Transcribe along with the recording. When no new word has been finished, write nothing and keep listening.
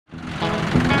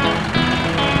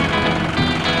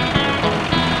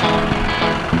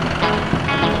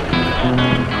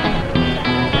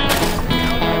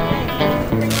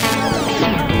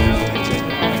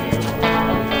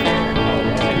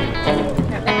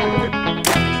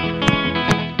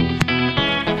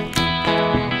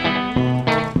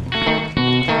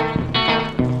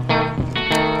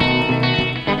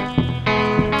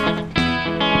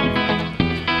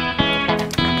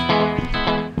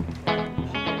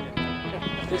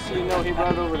Just so you know, he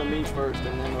brought it over to me first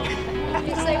and then over to you.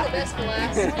 You saved the best for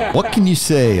last. What can you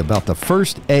say about the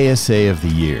first ASA of the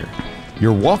year?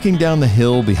 You're walking down the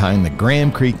hill behind the Graham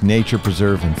Creek Nature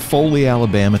Preserve in Foley,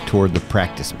 Alabama toward the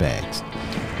practice bags.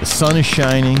 The sun is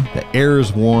shining, the air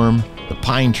is warm, the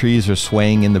pine trees are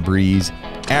swaying in the breeze,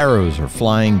 arrows are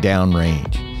flying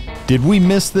downrange. Did we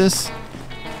miss this?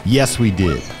 Yes, we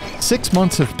did. 6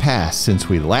 months have passed since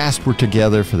we last were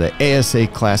together for the ASA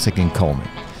Classic in Coleman.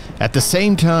 At the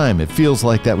same time, it feels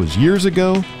like that was years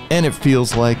ago, and it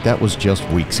feels like that was just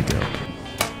weeks ago.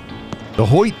 The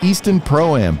Hoyt Easton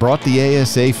Pro-Am brought the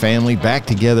ASA family back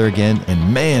together again,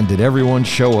 and man, did everyone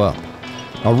show up.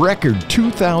 A record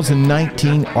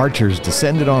 2,019 archers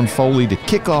descended on Foley to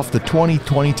kick off the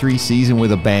 2023 season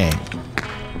with a bang.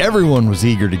 Everyone was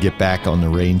eager to get back on the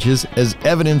ranges, as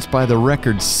evidenced by the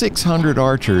record 600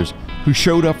 archers who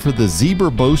showed up for the Zebra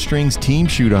Bowstrings team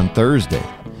shoot on Thursday.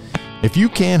 If you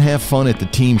can't have fun at the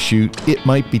team shoot, it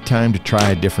might be time to try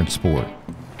a different sport.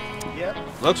 Yep,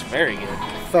 looks very good.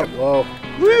 Whoa.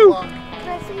 Woo!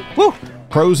 Woo!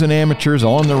 Pros and amateurs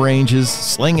on the ranges,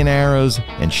 slinging arrows,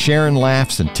 and sharing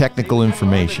laughs and technical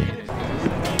information.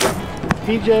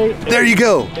 PJ. There you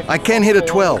go. I can hit a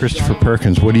 12. Christopher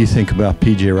Perkins, what do you think about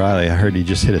PJ Riley? I heard he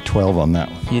just hit a 12 on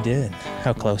that one. You did.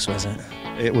 How close was it?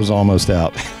 It was almost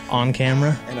out. On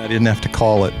camera? And I didn't have to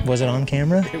call it. Was it on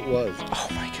camera? It was. Oh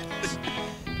my goodness.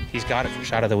 He's got it for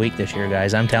shot of the week this year,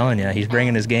 guys. I'm telling you, he's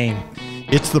bringing his game.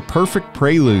 It's the perfect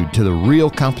prelude to the real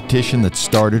competition that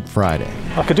started Friday.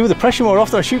 I could do the pressure more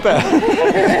after I shoot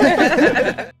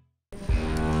better.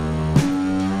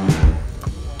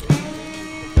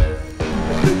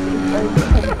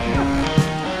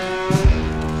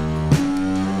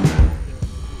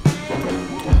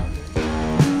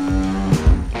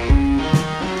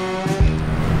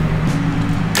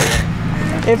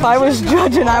 If I was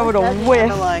judging, I would have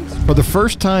whiffed. For the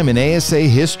first time in ASA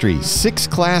history, 6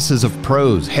 classes of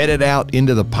pros headed out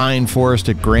into the pine forest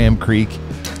at Graham Creek.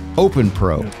 Open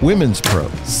Pro, Women's Pro,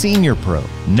 Senior Pro,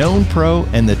 Known Pro,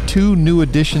 and the 2 new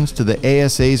additions to the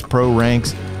ASA's pro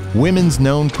ranks, Women's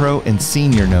Known Pro and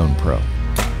Senior Known Pro.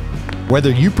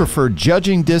 Whether you prefer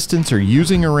judging distance or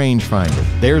using a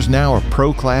rangefinder, there's now a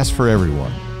pro class for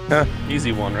everyone.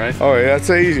 Easy one, right? Oh, yeah, that's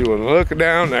an easy one. Look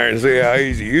down there and see how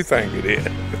easy you think it is.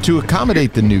 To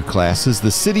accommodate the new classes, the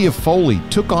city of Foley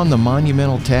took on the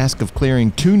monumental task of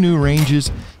clearing 2 new ranges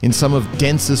in some of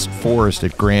densest forest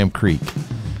at Graham Creek.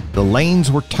 The lanes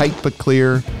were tight but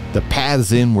clear, the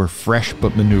paths in were fresh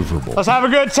but maneuverable. Let's have a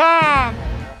good time.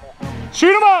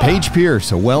 Shoot 'em up. Paige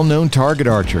Pierce, a well-known target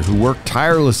archer who worked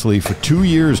tirelessly for 2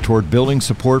 years toward building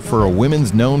support for a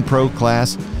women's known pro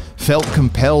class, felt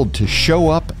compelled to show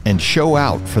up and show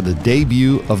out for the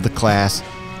debut of the class,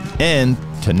 and,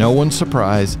 to no one's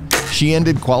surprise, she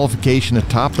ended qualification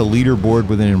atop the leaderboard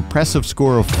with an impressive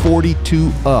score of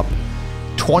 42 up,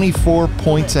 24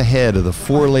 points ahead of the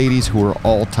 4 ladies who were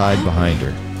all tied behind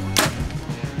her.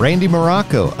 Randy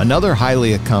Morocco, another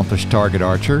highly accomplished target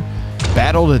archer,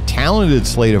 battled a talented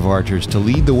slate of archers to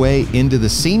lead the way into the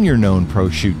senior known pro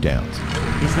shootdowns.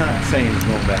 He's not saying he's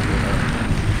going back to her.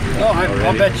 Oh,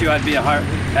 I'll bet you I'd be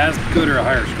as good or a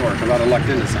higher score because I'd have lucked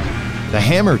into something. The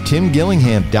hammer Tim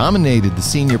Gillingham dominated the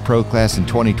senior pro class in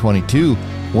 2022,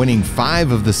 winning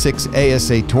 5 of the 6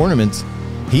 ASA tournaments.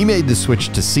 He made the switch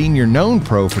to senior known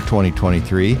pro for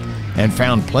 2023 and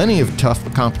found plenty of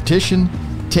tough competition,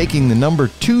 taking the number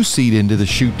 2 seed into the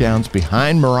shootdowns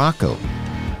behind Morocco.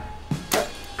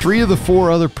 3 of the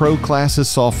 4 other pro classes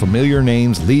saw familiar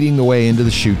names leading the way into the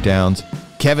shootdowns: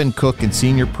 Kevin Cook in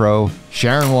Senior Pro,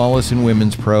 Sharon Wallace in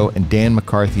Women's Pro, and Dan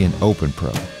McCarthy in Open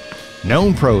Pro.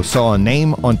 Known Pro saw a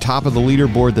name on top of the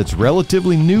leaderboard that's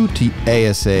relatively new to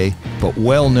ASA, but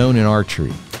well known in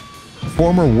archery.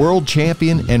 Former world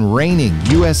champion and reigning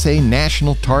USA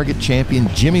National Target Champion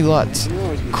Jimmy Lutz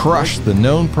crushed the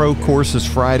Known Pro courses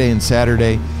Friday and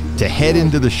Saturday to head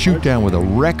into the shootdown with a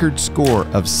record score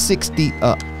of 60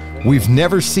 up. We've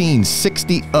never seen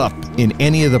 60 up in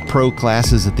any of the pro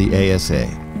classes at the ASA.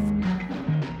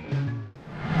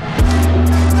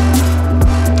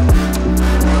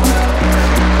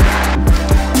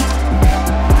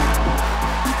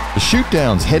 The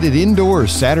shootdowns headed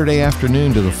indoors Saturday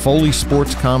afternoon to the Foley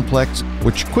Sports Complex,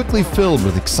 which quickly filled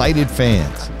with excited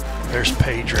fans. There's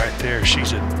Paige right there.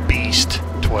 She's a beast.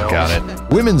 12. Got it.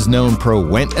 Women's Known Pro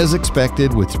went as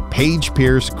expected, with Paige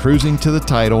Pierce cruising to the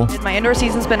title. My indoor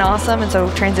season's been awesome, and so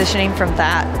transitioning from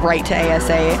that right to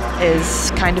ASA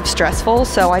is kind of stressful,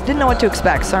 so I didn't know what to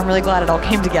expect, so I'm really glad it all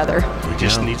came together. He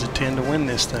just needs a 10 to win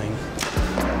this thing.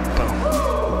 Boom.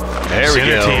 There we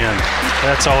go. 10.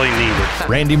 That's all he needed.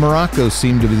 Randy Morocco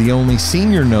seemed to be the only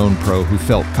senior known pro who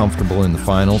felt comfortable in the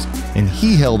finals, and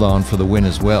he held on for the win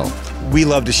as well. We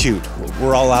love to shoot.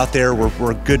 We're all out there.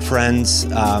 We're good friends.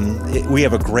 We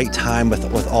have a great time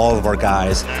with all of our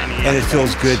guys, and it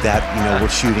feels good that we're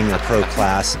shooting a pro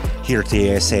class here at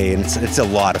the ASA, and it's a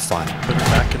lot of fun. Put her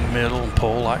back in the middle and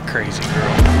pull like crazy,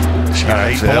 girl. She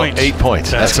got 8 points. 8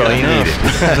 points. That's all you needed.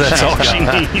 That's all she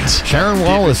needs. Sharon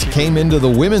Wallace came into the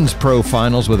women's pro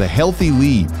finals with a healthy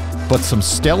lead, but some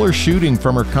stellar shooting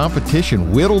from her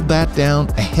competition whittled that down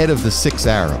ahead of the 6th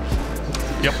arrow.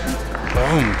 Yep.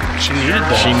 Boom. She needed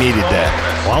that. She needed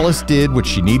that. Wallace did what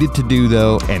she needed to do,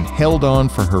 though, and held on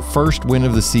for her first win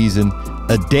of the season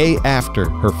a day after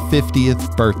her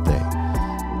 50th birthday.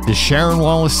 Does Sharon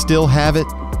Wallace still have it?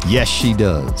 Yes, she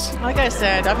does. Like I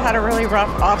said, I've had a really rough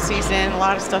off season. A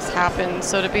lot of stuff's happened.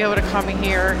 So to be able to come in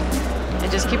here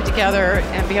and just keep it together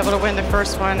and be able to win the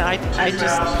first one, I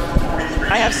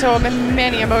have so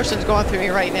many emotions going through me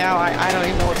right now. I don't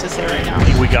even know what to say right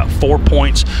now. We got 4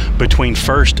 points between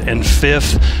 1st and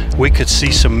 5th. We could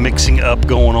see some mixing up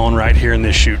going on right here in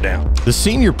this shoot down. The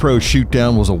senior pro shoot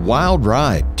down was a wild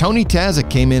ride. Tony Tazza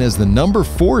came in as the number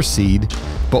 4 seed,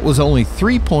 but was only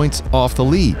 3 points off the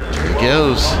lead. There he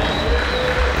goes.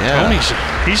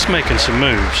 Yeah. He's making some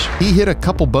moves. He hit a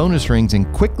couple bonus rings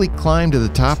and quickly climbed to the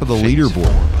top of the leaderboard.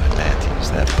 By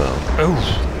Matthews, that bow.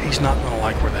 Oh, he's not going to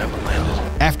like where that one landed.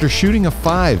 After shooting a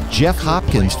 5, Jeff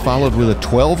Hopkins followed with a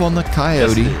 12 on the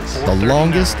Coyote, the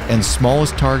longest and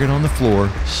smallest target on the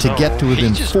floor, to get to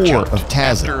within 4 of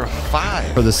Tazza.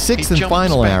 For the 6th and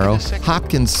final arrow,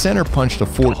 Hopkins center punched a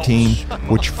 14,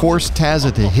 which forced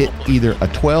Tazza to hit either a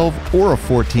 12 or a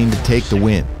 14 to take the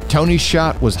win. Tony's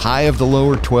shot was high of the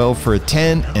lower 12 for a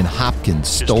 10, and Hopkins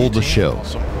stole the show.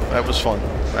 That was fun.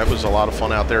 That was a lot of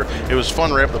fun out there. It was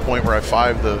fun right up to the point where I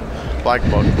 5'd the black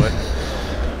buck, but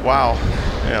wow.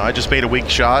 I just made a weak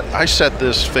shot. I set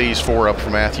this phase 4 up for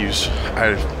Matthews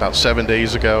about 7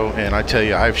 days ago, and I tell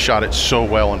you, I've shot it so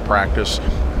well in practice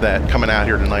that coming out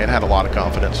here tonight, I had a lot of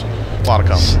confidence. A lot of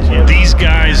confidence. These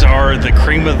guys are the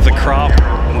cream of the crop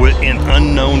in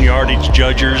unknown yardage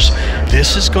judgers.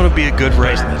 This is going to be a good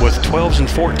race. With 12s and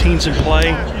 14s in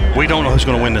play, we don't know who's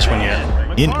going to win this one yet.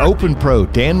 In Open Pro,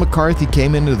 Dan McCarthy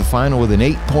came into the final with an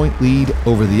 8-point lead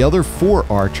over the other 4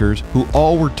 archers, who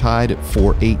all were tied at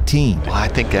 418. Well, I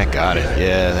think that got it.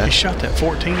 Yeah. He shot that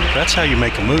 14. That's how you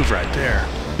make a move right there.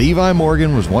 Levi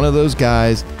Morgan was one of those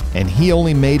guys, and he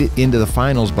only made it into the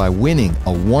finals by winning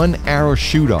a 1-arrow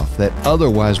shoot-off that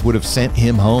otherwise would have sent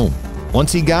him home.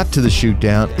 Once he got to the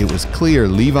shoot-down, it was clear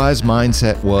Levi's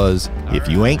mindset was, if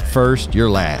you ain't first, you're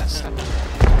last.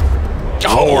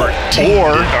 Or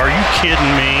are you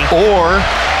kidding me? Or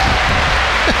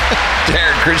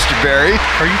Darren Christenberry.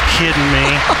 Are you kidding me?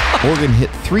 Morgan hit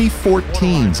 3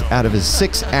 14s out of his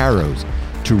 6 arrows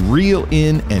to reel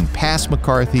in and pass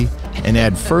McCarthy and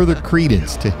add further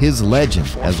credence to his legend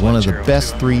as one of the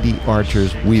best 3D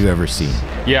archers we've ever seen.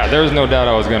 Yeah, there was no doubt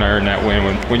I was going to earn that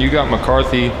win. When you got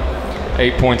McCarthy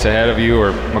 8 points ahead of you,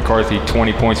 or McCarthy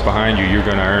 20 points behind you, you're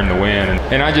going to earn the win.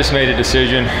 And I just made a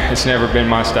decision. It's never been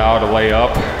my style to lay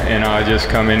up, and I just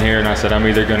come in here and I said I'm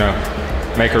either going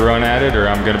to make a run at it or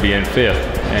I'm going to be in 5th.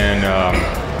 And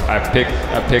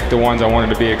I picked the ones I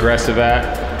wanted to be aggressive at,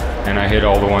 and I hit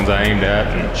all the ones I aimed at.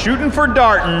 And shooting for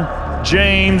Darton,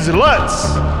 James Lutz.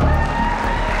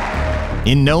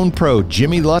 In known pro,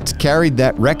 Jimmy Lutz carried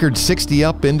that record 60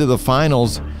 up into the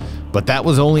finals, but that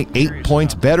was only 8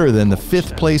 points better than the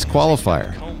 5th place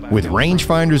qualifier. With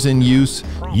rangefinders in use,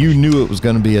 you knew it was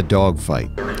going to be a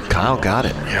dogfight. Kyle got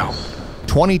it. Yeah.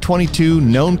 2022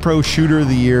 known pro shooter of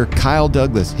the year, Kyle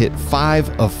Douglas hit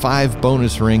 5 of 5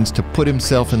 bonus rings to put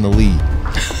himself in the lead.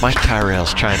 Mike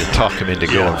Tyrell's trying to talk him into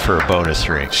going for a bonus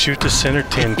ring. Shoot the center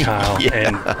 10, Kyle,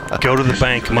 and go to the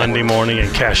bank Monday morning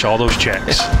and cash all those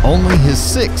checks. Only his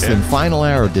 6th and final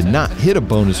arrow did not hit a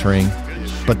bonus ring,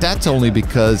 but that's only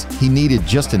because he needed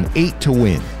just an 8 to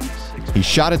win. He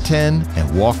shot a 10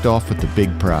 and walked off with the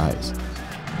big prize.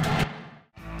 I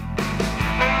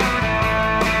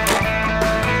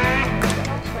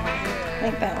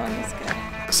think that one is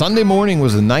good. Sunday morning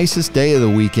was the nicest day of the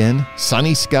weekend.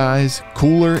 Sunny skies,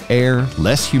 cooler air,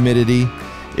 less humidity.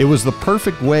 It was the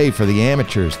perfect way for the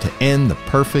amateurs to end the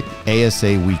perfect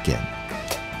ASA weekend.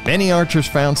 Many archers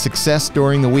found success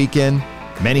during the weekend.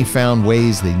 Many found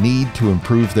ways they need to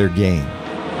improve their game.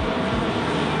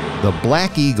 The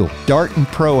Black Eagle Darton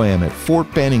Pro-Am at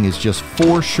Fort Benning is just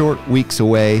 4 short weeks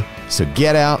away, so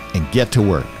get out and get to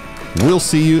work. We'll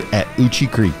see you at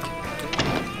Uchee Creek.